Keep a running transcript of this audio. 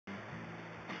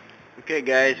Okay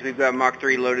guys, we've got Mach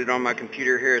 3 loaded on my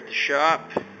computer here at the shop.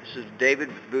 This is David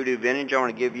with Voodoo Vintage. I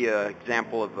want to give you an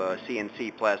example of a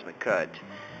CNC Plasma cut.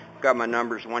 I've got my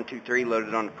numbers 1, 2, 3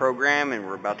 loaded on the program, and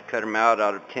we're about to cut them out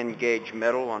of 10 gauge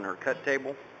metal on our cut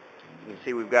table. You can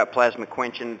see we've got plasma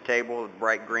quench in the table,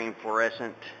 bright green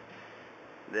fluorescent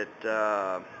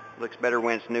that looks better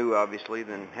when it's new obviously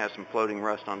than has some floating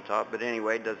rust on top, but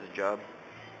anyway, it does the job.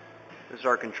 This is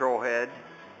our control head.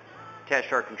 Attached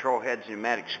to our control head's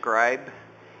pneumatic scribe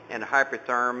and a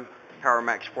Hypertherm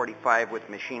Powermax45 with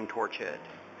machine torch head.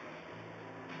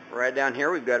 Right down here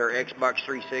we've got our Xbox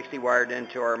 360 wired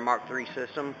into our Mach 3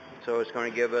 system, so it's going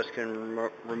to give us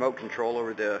remote control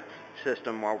over the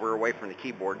system while we're away from the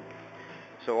keyboard.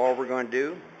 So all we're going to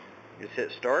do is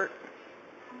hit start.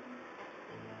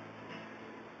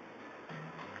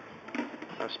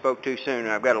 I spoke too soon,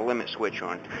 I've got a limit switch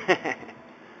on.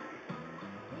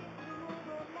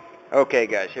 Okay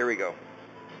guys, here we go.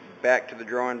 Back to the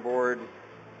drawing board.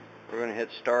 We're going to hit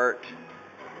start,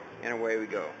 and away we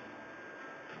go.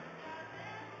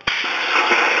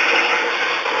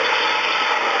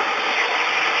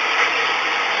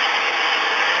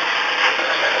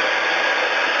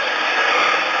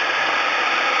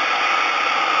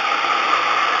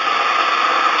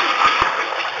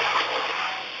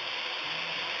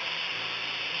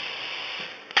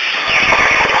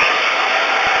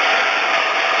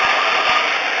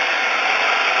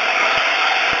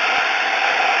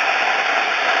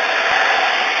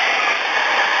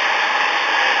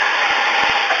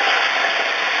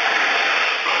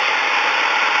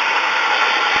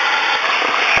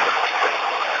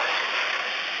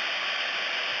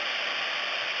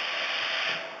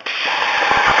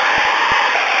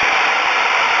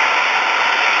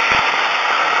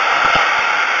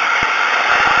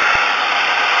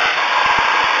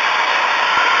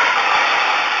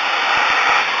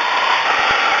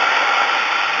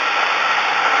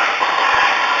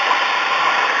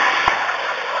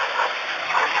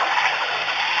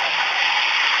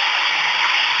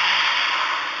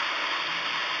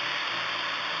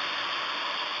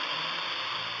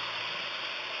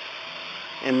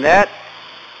 And that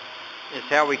is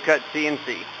how we cut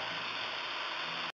CNC.